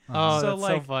originally. Oh, So that's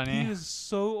like so funny. he was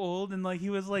so old, and like he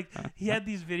was like he had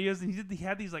these videos, and he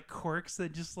had these like quirks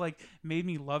that just like made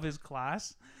me love his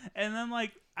class. And then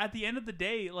like at the end of the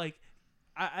day, like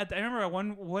I remember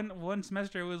one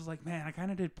semester it was like, man, I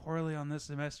kind of did poorly on this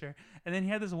semester. And then he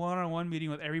had this one-on-one meeting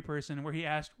with every person where he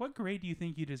asked, what grade do you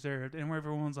think you deserved? And where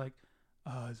everyone's like,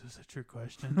 oh, is this a trick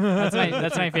question? That's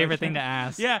my favorite thing to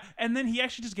ask. Yeah, and then he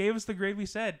actually just gave us the grade we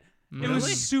said. It was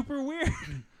Really? super weird.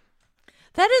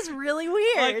 That is really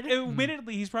weird. Like,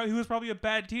 admittedly, he was probably a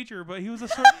bad teacher, but he was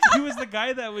he was the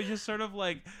guy that was just sort of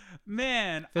like,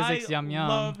 man, Physics, I yum, yum.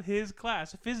 love his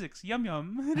class. Physics, yum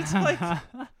yum. And it's like,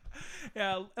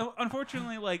 yeah.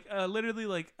 Unfortunately, like literally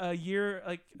like a year,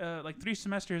 like 3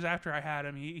 semesters after I had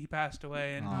him, he passed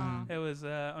away, and it was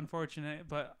unfortunate.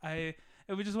 But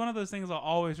it was just one of those things I'll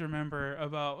always remember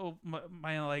about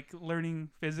my like learning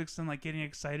physics and like getting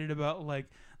excited about like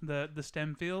the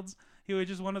STEM fields. He was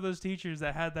just one of those teachers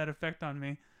that had that effect on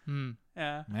me.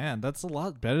 Yeah. Man, that's a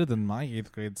lot better than my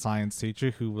 8th grade science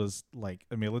teacher, who was like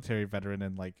a military veteran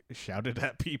and like shouted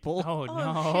at people. Oh, Oh,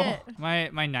 no. shit. My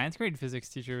 9th grade physics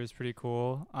teacher was pretty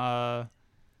cool.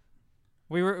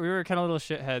 We were kind of little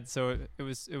shitheads, so it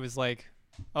was like,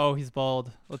 oh, he's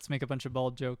bald. Let's make a bunch of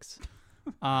bald jokes.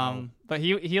 But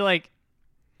he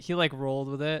rolled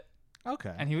with it,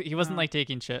 Okay. and he wasn't like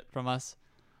taking shit from us,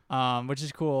 which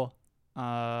is cool.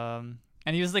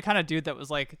 And he was the kind of dude that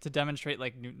was like, to demonstrate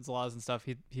like Newton's laws and stuff,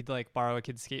 he'd like borrow a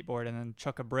kid's skateboard and then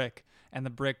chuck a brick, and the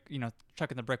brick,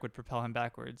 chucking the brick would propel him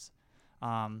backwards.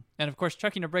 And of course,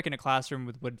 chucking a brick in a classroom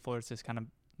with wood floors is kind of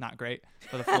not great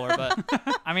for the floor, but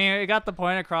I mean, it got the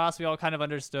point across. We all kind of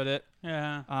understood it.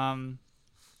 Yeah.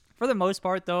 For the most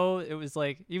part, though, it was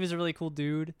like he was a really cool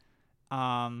dude.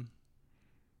 And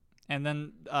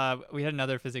then we had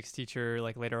another physics teacher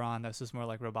like later on. This was more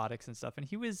like robotics and stuff, and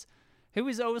he was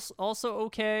also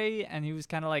okay, and he was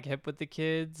kind of like hip with the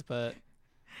kids, but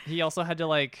he also had to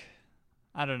like,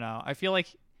 I don't know. I feel like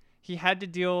he had to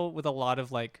deal with a lot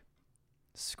of like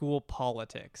school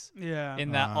politics. Yeah.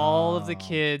 In that all of the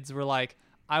kids were like,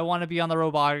 I want to be on the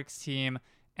robotics team,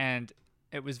 and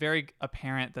it was very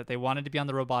apparent that they wanted to be on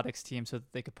the robotics team so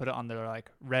that they could put it on their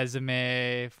like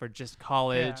resume for just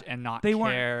college and not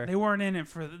care. They weren't in it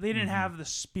for. They didn't have the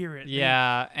spirit.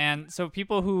 Yeah, and so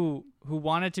people who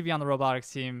wanted to be on the robotics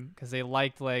team because they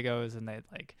liked Legos and they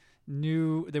like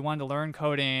knew they wanted to learn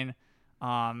coding,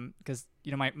 because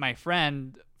my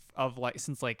friend of like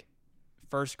since like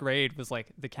first grade was like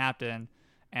the captain.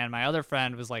 And my other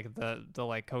friend was like the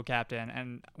like co-captain.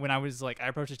 And when I was like, I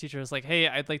approached his teacher, I was like, hey,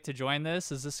 I'd like to join this.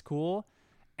 Is this cool?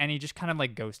 And he just kind of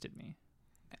like ghosted me.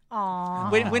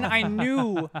 Aww. When I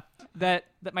knew that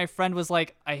my friend was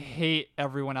like, I hate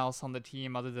everyone else on the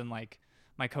team other than like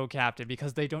my co-captain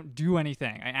because they don't do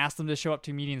anything. I asked them to show up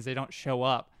to meetings. They don't show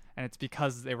up. And it's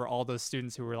because they were all those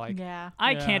students who were like,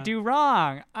 I can't do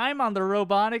wrong. I'm on the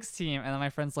robotics team. And then my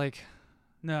friend's like,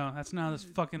 no, that's not how this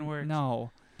fucking works.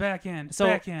 No. Backhand. So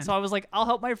I was like, I'll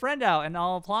help my friend out and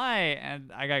I'll apply.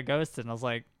 And I got ghosted. And I was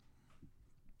like,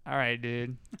 all right,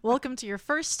 dude. Welcome to your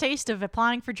first taste of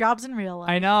applying for jobs in real life.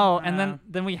 I know. And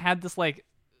then we had this like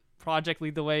project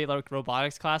lead the way like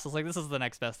robotics class. I was like, this is the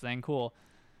next best thing. Cool.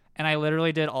 And I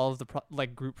literally did all of the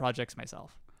like group projects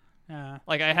myself. Yeah.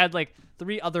 Like I had like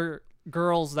 3 other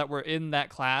girls that were in that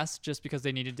class just because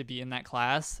they needed to be in that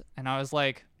class. And I was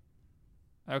like,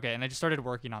 okay. And I just started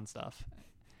working on stuff.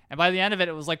 And by the end of it,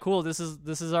 it was like, cool, this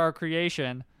is our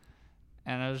creation.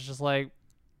 And I was just like,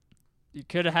 you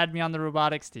could have had me on the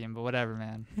robotics team, but whatever,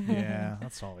 man. Yeah,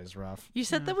 that's always rough. You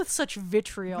said that with such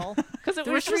vitriol. Because it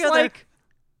There was were 3 just other like,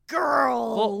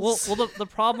 girls. well, the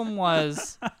problem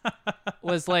was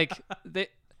like,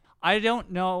 I don't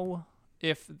know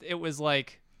if it was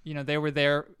like, they were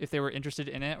there, if they were interested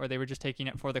in it, or they were just taking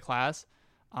it for the class.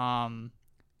 And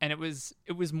it was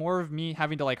more of me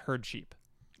having to like herd sheep.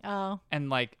 Oh. And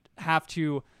like have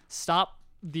to stop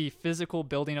the physical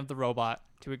building of the robot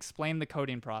to explain the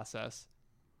coding process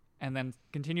and then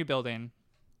continue building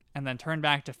and then turn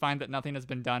back to find that nothing has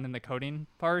been done in the coding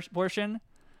portion.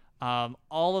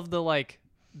 All of the like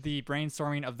the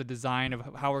brainstorming of the design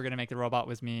of how we're going to make the robot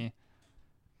was me.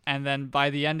 And then by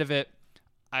the end of it,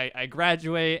 I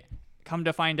graduate, come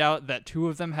to find out that 2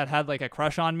 of them had like a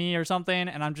crush on me or something.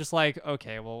 And I'm just like,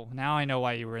 okay, well, now I know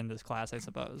why you were in this class, I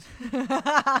suppose. And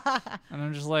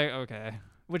I'm just like, okay.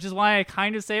 Which is why I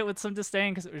kind of say it with some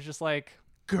disdain, because it was just like...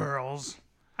 Girls.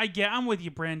 I'm with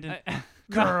you, Brandon.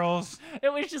 Girls.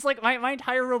 It was just like my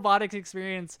entire robotics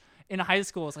experience in high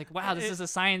school. It's like, wow, this is a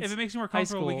science. If it makes you more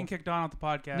comfortable, we can kick Don off the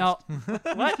podcast. No.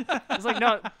 What? It's like,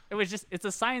 no, it's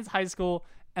a science high school.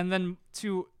 And then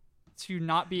to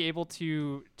not be able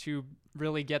to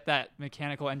really get that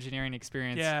mechanical engineering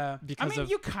experience. Yeah. Because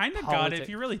you kind of got it if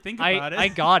you really think about it. I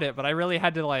got it, but I really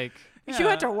had to like... You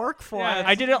had to work for it.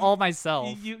 I did it all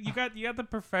myself. You got the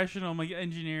professional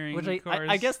engineering, which course.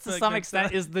 I guess to some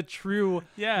extent is the true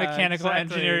mechanical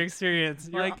engineering experience.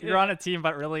 You're on a team,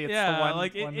 but really it's the one.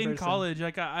 Like one in person. college,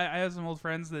 like I have some old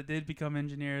friends that did become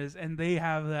engineers, and they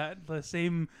have the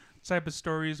same type of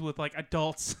stories with like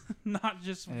adults, not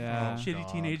just shitty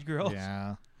teenage girls.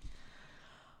 Yeah.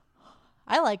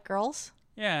 I like girls.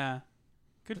 Yeah.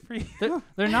 Good for you.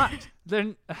 They're not.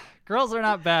 Girls are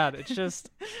not bad. It's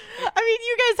just. I mean,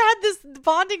 you guys had this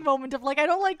bonding moment of like, I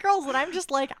don't like girls, and I'm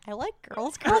just like, I like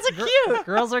girls. Girls are cute.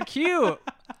 Girls are cute,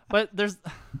 but there's.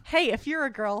 Hey, if you're a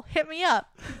girl, hit me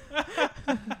up.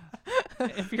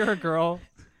 If you're a girl,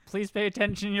 please pay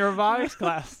attention in your robotics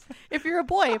class. If you're a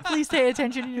boy, please pay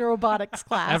attention in your robotics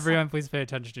class. Everyone, please pay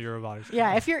attention to your robotics class.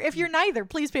 Yeah, if you're neither,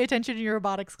 please pay attention to your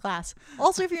robotics class.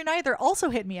 Also, if you're neither,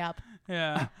 also hit me up.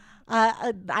 Yeah.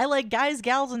 I like guys,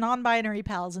 gals, and non-binary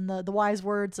pals. And the wise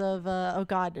words of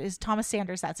is Thomas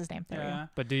Sanders. That's his name. There Yeah.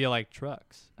 But do you like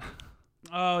trucks?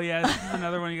 Oh yeah, this is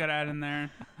another one you got to add in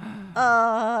there.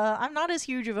 I'm not as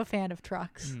huge of a fan of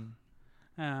trucks.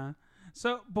 Yeah.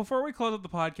 So before we close up the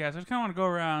podcast, I just kind of want to go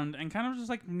around and kind of just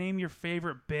like name your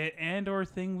favorite bit and or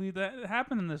thing that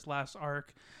happened in this last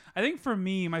arc. I think for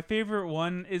me, my favorite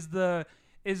one is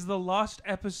is the lost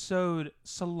episode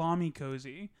Salami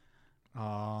Cozy.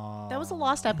 That was a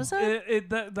lost episode?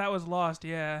 That was lost,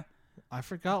 yeah. I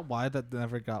forgot why that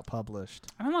never got published.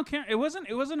 I don't know. It wasn't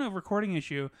a recording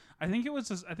issue. I think it was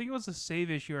a save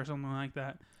issue or something like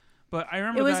that. But I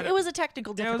remember it was a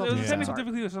technical difficulty. It was a technical of some sort.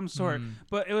 difficulty of some sort.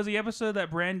 But it was the episode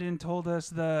that Brandon told us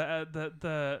the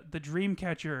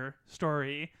Dreamcatcher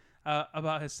story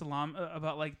about his salam,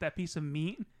 about like that piece of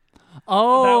meat.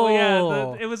 Oh,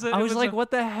 it was. I was like,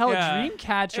 what the hell, yeah.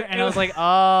 Dreamcatcher? And It I was like,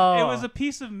 oh, It was a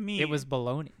piece of meat. It was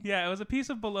bologna. Yeah, it was a piece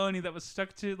of bologna that was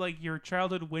stuck to like your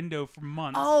childhood window for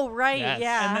months. Oh, right, Yes.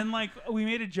 yeah. And then like we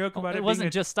made a joke about It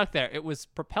wasn't just stuck there; it was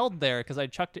propelled there because I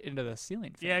chucked it into the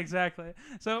ceiling fan. Yeah, exactly.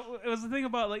 So it was the thing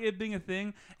about like it being a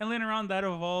thing, and later on that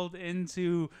evolved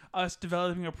into us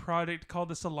developing a product called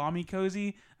the Salami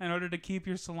Cozy in order to keep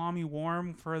your salami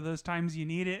warm for those times you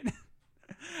need it.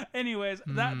 Anyways,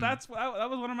 that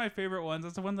was one of my favorite ones.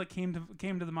 That's the one that came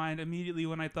to the mind immediately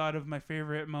when I thought of my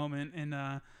favorite moment in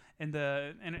our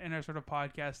sort of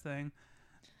podcast thing.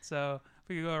 So if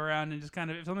we could go around and just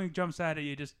kind of, if something jumps out at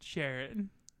you, just share it.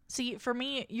 See, for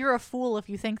me, you're a fool if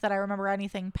you think that I remember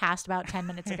anything past about 10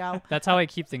 minutes ago. That's how I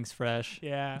keep things fresh.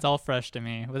 Yeah. It's all fresh to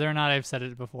me, whether or not I've said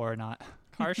it before or not.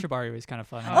 Car Shibari was kind of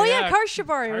fun. Oh, yeah, yeah, Car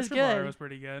Shibari Car was Shibari good. was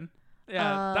pretty good.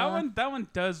 Yeah, that one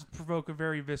does provoke a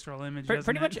very visceral image.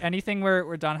 Pretty much anything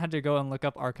where Don had to go and look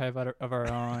up archive of our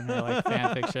own or like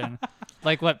fan fiction,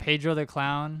 like what Pedro the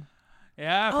Clown.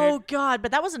 Yeah. Oh God,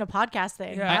 but that wasn't a podcast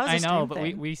thing. Yeah, that was I a know, stream but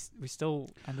thing. we still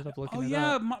ended up looking. Oh it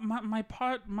yeah, up.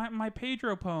 my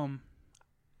Pedro poem.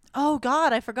 Oh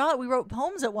God, I forgot we wrote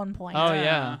poems at one point. Oh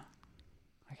yeah.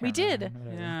 I We can't did. remember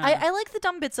what it is. Yeah. I like the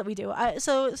dumb bits that we do.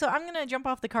 So I'm gonna jump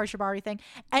off the Car Shibari thing.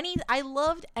 I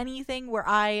loved anything where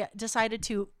I decided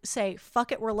to say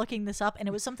fuck it, we're looking this up, and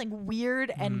it was something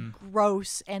weird and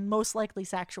gross and most likely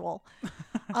sexual.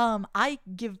 I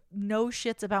give no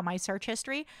shits about my search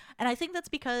history, and I think that's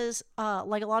because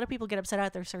like a lot of people get upset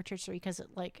at their search history because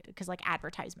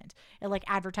advertisement, it like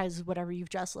advertises whatever you've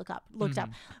just looked up.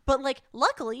 But like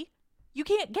luckily, you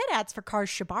can't get ads for Cars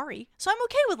Shibari, so I'm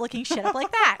okay with looking shit up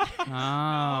like that.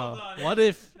 Oh. What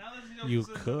if you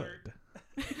could?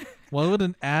 What would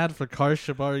an ad for Car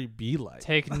Shibari be like?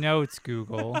 Take notes,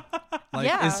 Google. Like,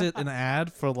 Yeah. is it an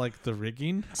ad for like the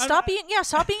rigging? Stop being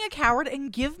a coward and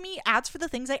give me ads for the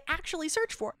things I actually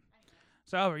search for.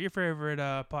 So Albert, your favorite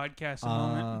podcast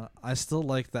moment? I still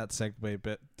like that segue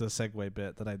bit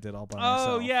that I did all by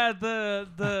Oh myself. yeah,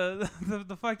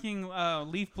 the fucking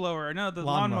leaf blower. No, the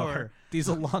lawnmower.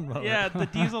 Diesel lawnmower. Yeah, the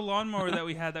diesel lawnmower that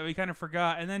we had that we kind of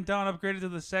forgot, and then Don upgraded to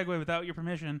the Segway without your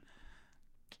permission.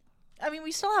 I mean,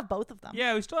 we still have both of them.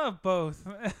 Yeah, we still have both.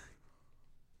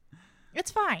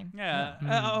 It's fine. Yeah.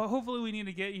 Hopefully, we need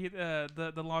to get you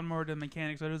the lawnmower to the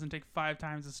mechanic so it doesn't take 5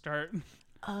 times to start.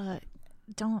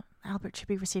 Don't. Albert should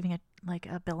be receiving a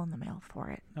bill in the mail for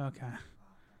it. Okay.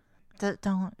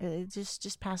 Don't.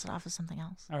 Just pass it off as something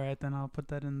else. All right, then I'll put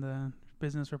that in the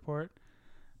business report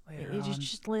later on.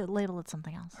 Just label it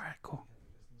something else. All right, cool.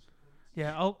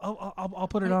 Yeah, I'll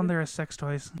put it on there as sex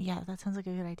toys. Yeah, that sounds like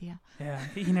a good idea. Yeah,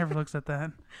 he never looks at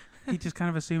that. He just kind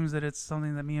of assumes that it's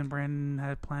something that me and Brandon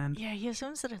had planned. Yeah, he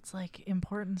assumes that it's like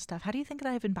important stuff. How do you think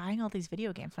that I've been buying all these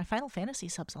video games? My Final Fantasy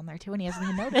sub's on there too, and he hasn't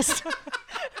even noticed.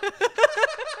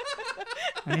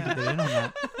 I need to get in on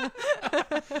that.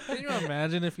 Can you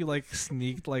imagine if you like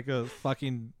sneaked like a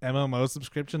fucking MMO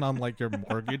subscription on like your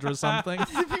mortgage or something?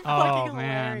 It'd be Oh, fucking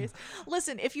man. hilarious.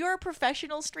 Listen, if you're a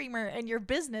professional streamer and your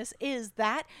business is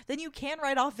that, then you can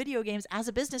write off video games as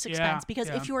a business expense because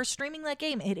if you are streaming that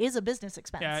game, it is a business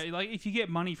expense. Yeah, like if you get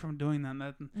money from doing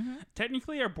that,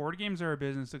 technically our board games are a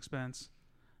business expense.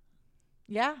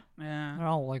 Yeah. Yeah. They're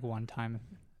all like one-time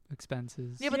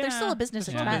expenses. Yeah, but they're still a business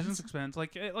they're still expense. a business expense.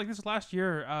 Like this last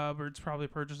year, Bird's probably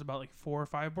purchased about like 4 or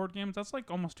 5 board games. That's like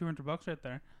almost $200 right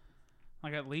there,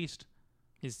 like at least.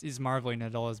 He's marveling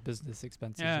at all his business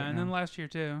expenses. Yeah, right and now. then last year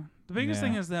too. The biggest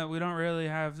thing is that we don't really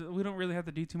have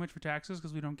to do too much for taxes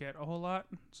because we don't get a whole lot.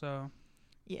 So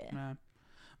Yeah.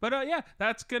 But yeah,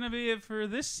 that's gonna be it for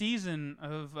this season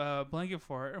of Blanket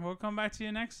Fort, and we'll come back to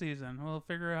you next season. We'll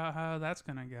figure out how that's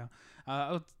gonna go.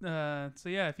 So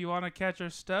yeah, if you want to catch our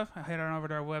stuff, head on over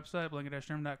to our website,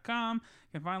 blanket-room.com.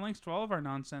 You can find links to all of our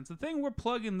nonsense. The thing we're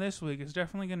plugging this week is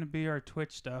definitely going to be our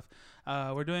Twitch stuff.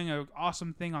 We're doing an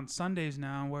awesome thing on Sundays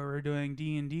now where we're doing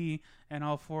D&D, and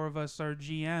all 4 of us are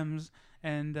GMs.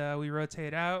 And we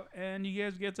rotate out, and you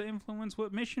guys get to influence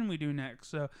what mission we do next.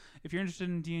 So if you're interested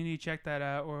in D&D, check that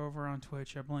out. We're over on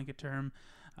Twitch at Blanket Term.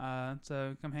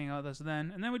 So come hang out with us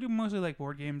then. And then we do mostly like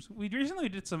board games. We recently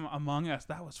did some Among Us.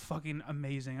 That was fucking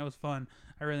amazing. That was fun.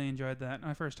 I really enjoyed that.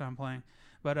 My first time playing.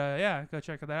 But yeah, go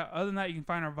check that out. Other than that, you can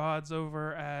find our VODs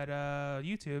over at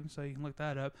YouTube, so you can look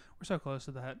that up. We're so close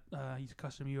to that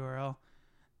custom URL.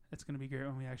 It's going to be great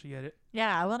when we actually get it.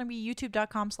 Yeah, I want to be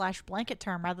youtube.com/blanket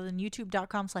term rather than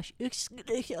youtube.com/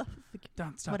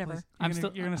 Don't stop. whatever.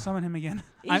 You're gonna summon him again.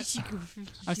 I'm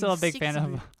still a big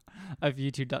fan of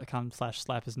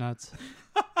youtube.com/slap his nuts.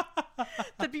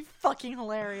 That'd be fucking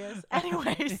hilarious.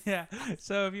 Anyways. Yeah.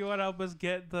 So if you want to help us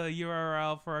get the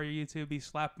URL for our YouTube be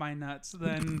slap my nuts,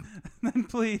 then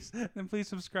please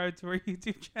subscribe to our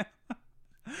YouTube channel.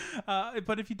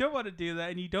 But if you don't want to do that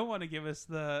and you don't want to give us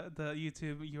the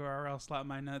YouTube URL slap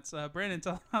my nuts, Brandon,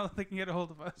 tell them how they can get a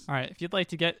hold of us. All right. If you'd like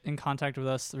to get in contact with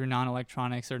us through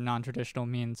non-electronics or non-traditional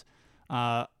means,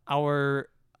 our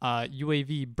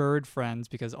UAV bird friends,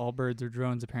 because all birds are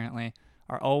drones apparently,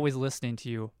 are always listening to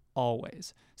you,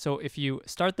 always. So if you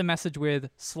start the message with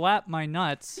slap my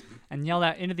nuts and yell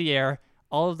that into the air,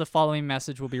 all of the following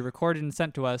message will be recorded and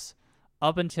sent to us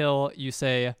up until you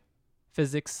say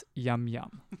physics yum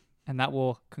yum, and that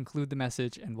will conclude the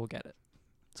message and we'll get it.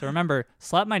 So remember,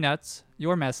 slap my nuts,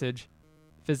 your message,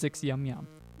 physics yum yum.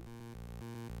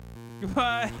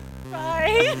 Goodbye.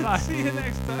 Bye. Bye. See you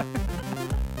next time.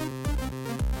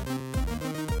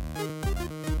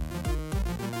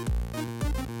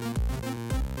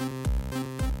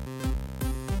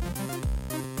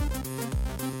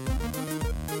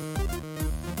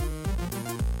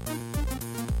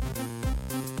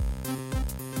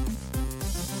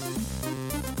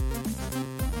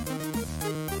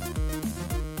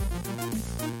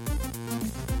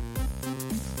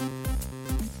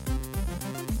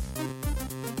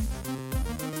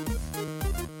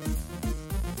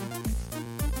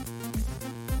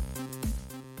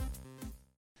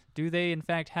 Do they in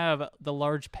fact have the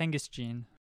large Pengus gene?